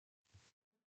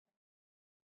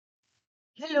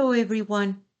Hello,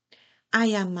 everyone. I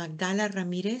am Magdala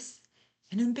Ramirez,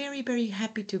 and I'm very, very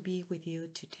happy to be with you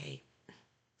today.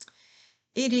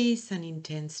 It is an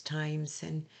intense times,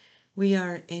 and we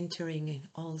are entering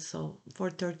also for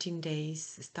 13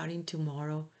 days, starting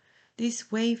tomorrow,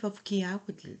 this wave of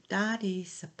Kiawitl that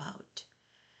is about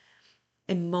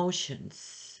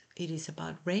emotions. It is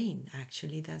about rain,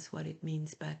 actually, that's what it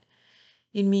means, but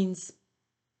it means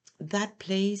that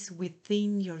place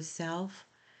within yourself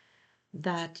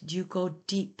that you go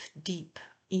deep, deep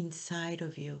inside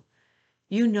of you.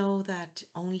 You know that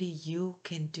only you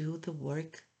can do the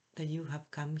work that you have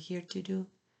come here to do.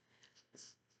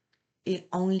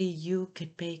 Only you can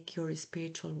make your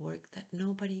spiritual work, that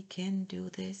nobody can do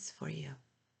this for you.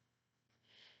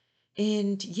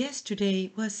 And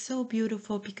yesterday was so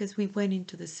beautiful because we went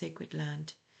into the sacred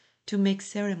land to make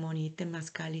ceremony,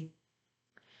 Temazcali.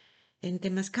 And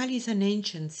Temazcali is an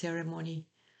ancient ceremony.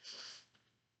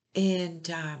 And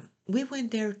we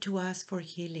went there to ask for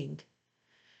healing.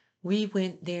 We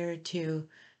went there to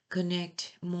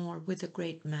connect more with the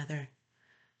Great Mother,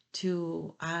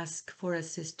 to ask for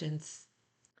assistance,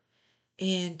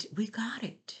 and we got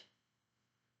it.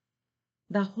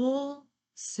 The whole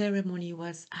ceremony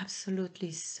was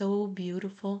absolutely so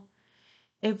beautiful.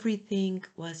 Everything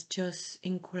was just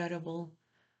incredible,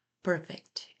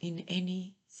 perfect in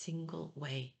any single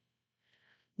way.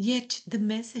 Yet the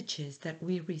messages that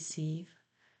we receive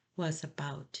was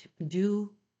about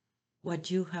do what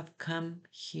you have come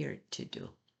here to do.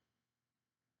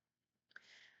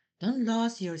 Don't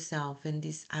lose yourself in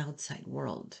this outside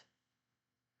world.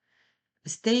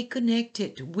 Stay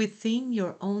connected within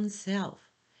your own self.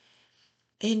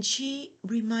 And she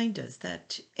reminds us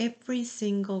that every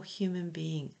single human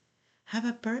being have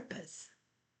a purpose,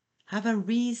 have a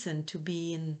reason to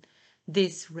be in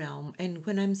this realm. And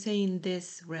when I'm saying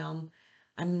this realm,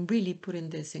 I'm really putting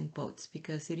this in quotes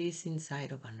because it is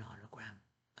inside of an hologram,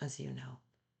 as you know.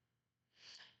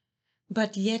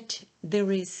 But yet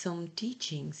there is some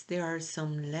teachings, there are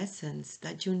some lessons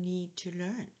that you need to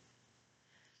learn.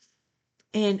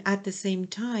 And at the same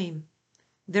time,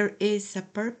 there is a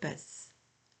purpose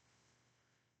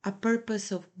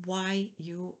of why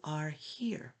you are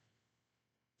here.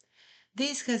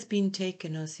 This has been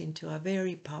taking us into a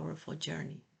very powerful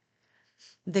journey,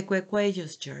 the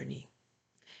Cuecuellos journey.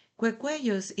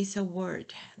 Cuecuellos is a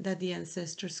word that the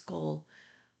ancestors call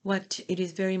what it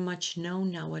is very much known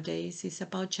nowadays is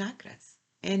about chakras,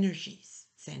 energies,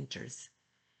 centers.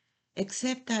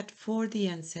 Except that for the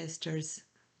ancestors,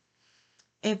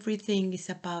 everything is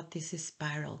about this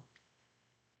spiral.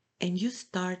 And you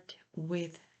start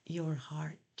with your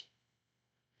heart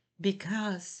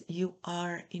because you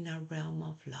are in a realm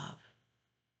of love.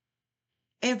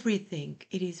 Everything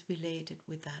it is related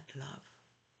with that love.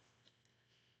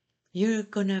 You're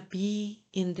gonna be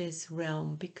in this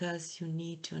realm because you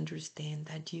need to understand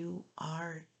that you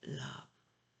are love.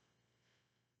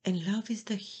 And love is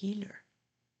the healer.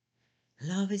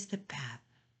 Love is the path.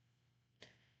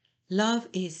 Love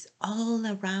is all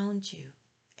around you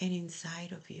and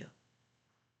inside of you.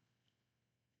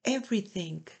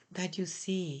 Everything that you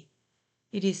see,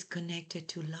 it is connected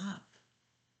to love.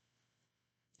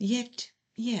 Yet,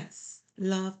 yes,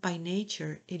 love by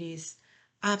nature, it is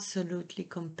absolutely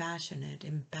compassionate,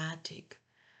 empathic,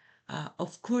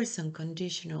 of course,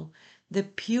 unconditional. The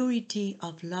purity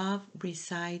of love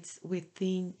resides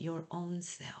within your own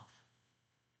self.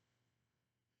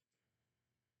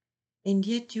 And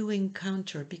yet you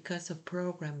encounter, because of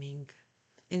programming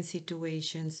and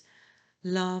situations,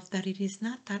 love that it is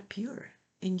not that pure,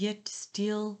 and yet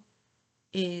still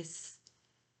is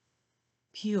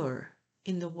pure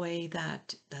in the way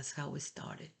that that's how it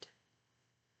started.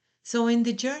 So in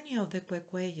the journey of the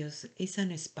Cuecuellos, it's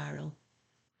an spiral.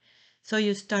 So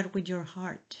you start with your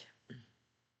heart,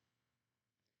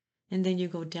 and then you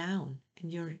go down in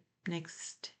your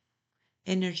next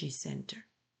energy center.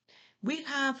 We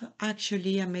have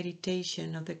actually a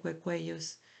meditation of the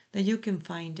Cuecuellos that you can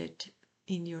find it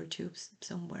in your tubes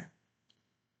somewhere.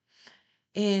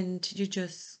 And you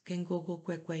just can Google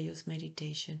Cuecuellos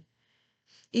meditation.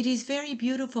 It is very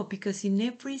beautiful because in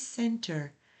every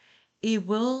center, it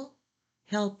will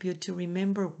help you to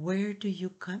remember where do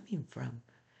you coming from.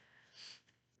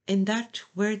 And that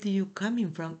where do you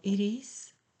coming from, it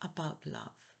is about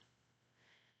love.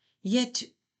 Yet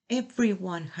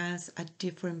everyone has a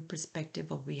different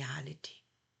perspective of reality.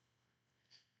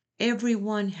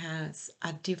 Everyone has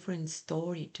a different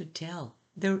story to tell.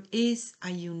 There is a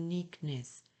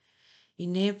uniqueness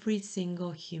in every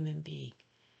single human being,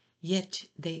 yet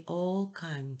they all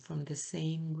come from the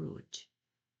same root,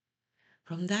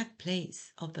 from that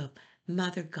place of the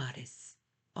Mother Goddess,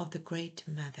 of the Great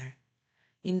Mother,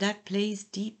 in that place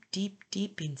deep, deep,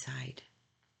 deep inside,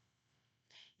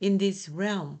 in this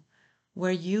realm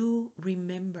where you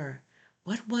remember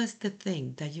what was the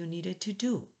thing that you needed to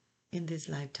do in this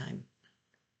lifetime.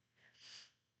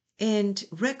 And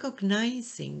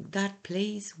recognizing that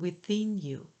place within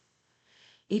you,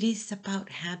 it is about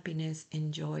happiness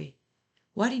and joy.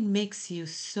 What it makes you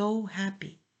so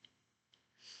happy,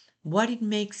 what it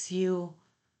makes you,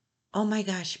 oh my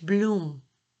gosh, bloom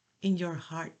in your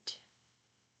heart.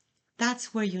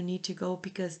 That's where you need to go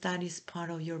because that is part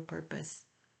of your purpose.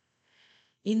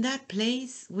 In that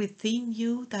place within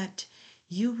you that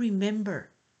you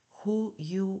remember who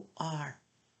you are.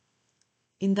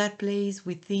 In that place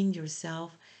within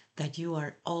yourself that you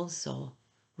are also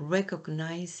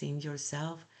recognizing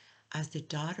yourself as the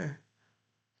daughter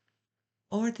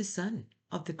or the son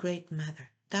of the Great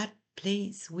Mother. That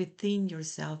place within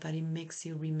yourself that it makes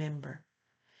you remember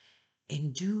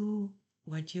and do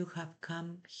what you have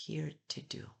come here to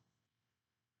do.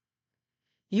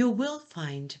 You will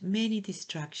find many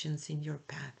distractions in your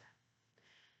path.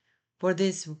 For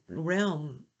this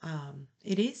realm,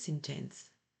 it is intense.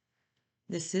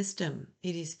 The system,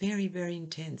 it is very, very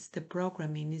intense. The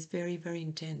programming is very, very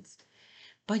intense.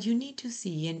 But you need to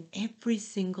see in every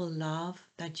single love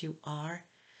that you are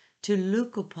to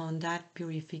look upon that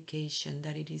purification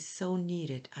that it is so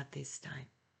needed at this time.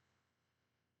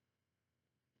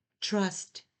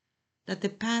 Trust that the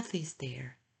path is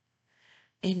there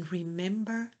and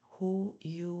remember who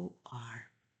you are.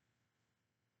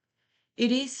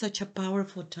 It is such a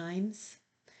powerful times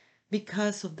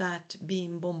because of that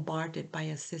being bombarded by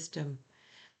a system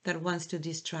that wants to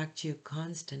distract you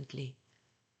constantly.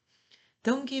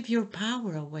 Don't give your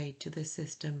power away to the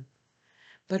system,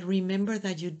 but remember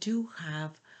that you do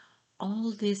have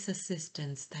all this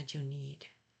assistance that you need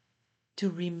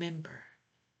to remember,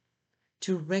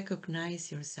 to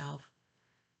recognize yourself,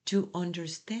 to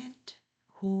understand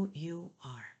who you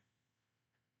are.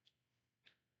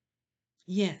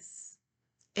 Yes,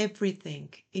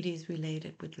 everything it is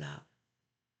related with love.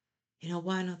 You know,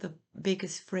 one of the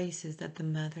biggest phrases that the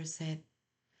mother said,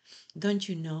 don't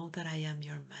you know that I am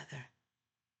your mother?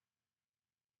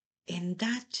 And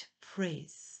that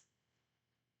phrase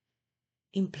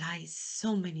implies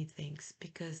so many things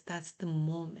because that's the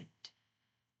moment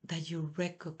that you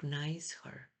recognize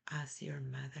her as your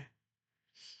mother.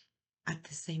 At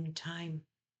the same time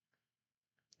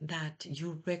that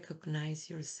you recognize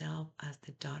yourself as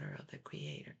the daughter of the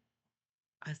Creator,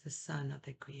 as the son of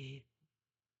the Creator.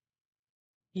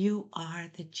 You are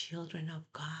the children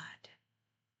of God.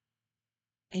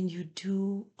 And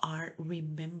you are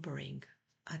remembering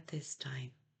at this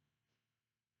time.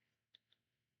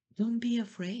 Don't be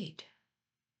afraid.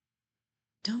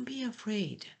 Don't be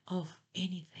afraid of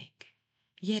anything.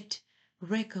 Yet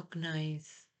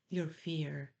recognize your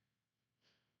fear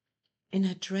and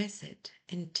address it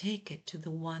and take it to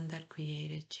the one that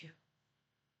created you.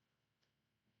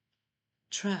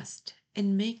 Trust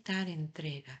and make that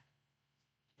entrega,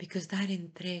 because that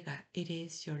entrega, it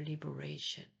is your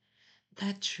liberation.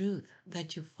 That truth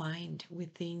that you find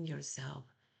within yourself,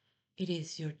 it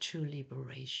is your true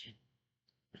liberation.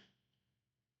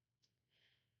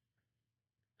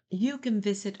 You can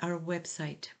visit our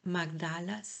website,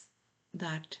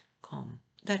 magdalas.com.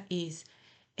 That is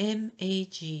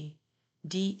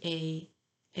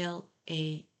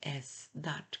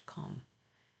MAGDALAS.com.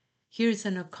 Here's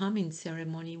an upcoming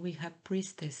ceremony. We have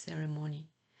priestess ceremony.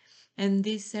 And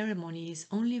this ceremony is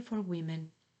only for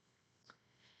women.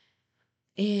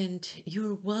 And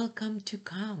you're welcome to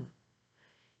come.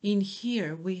 In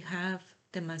here we have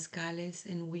the Temazcales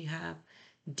and we have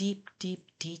deep,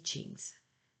 deep teachings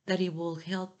that it will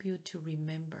help you to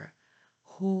remember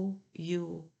who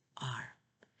you are.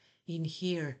 In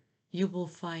here you will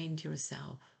find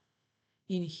yourself.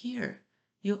 In here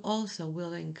you also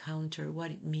will encounter what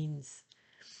it means,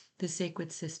 the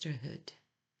sacred sisterhood,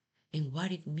 and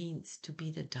what it means to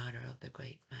be the daughter of the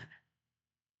Great Mother.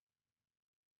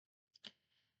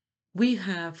 We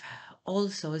have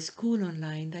also a school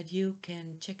online that you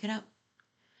can check it out.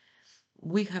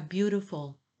 We have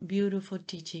beautiful, beautiful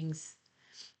teachings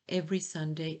every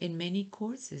Sunday and many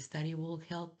courses that it will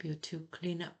help you to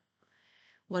clean up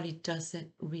what it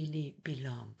doesn't really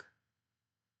belong.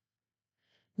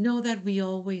 Know that we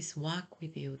always walk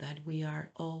with you, that we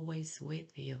are always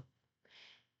with you.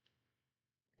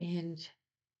 And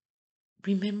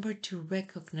remember to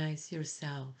recognize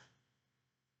yourself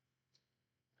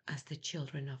as the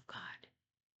children of God.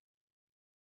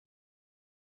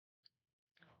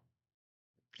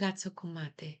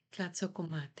 Tlatzocomate,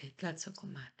 Tlatzocomate,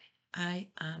 Tlatzocomate. I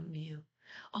am you.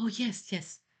 Oh, yes,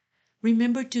 yes.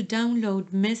 Remember to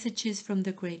download Messages from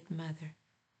the Great Mother.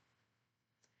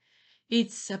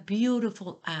 It's a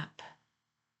beautiful app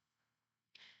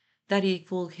that it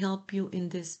will help you in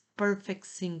this perfect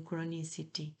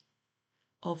synchronicity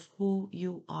of who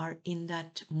you are in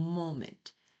that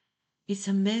moment. It's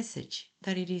a message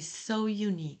that it is so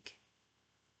unique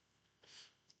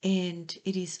and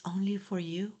it is only for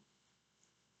you.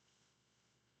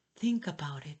 Think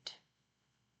about it,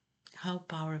 how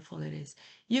powerful it is.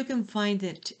 You can find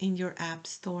it in your app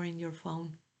store in your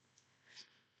phone.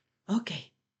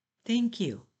 Okay, thank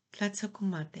you.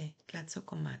 Tlatzocomate,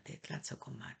 tlatzocomate,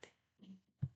 tlatzocomate.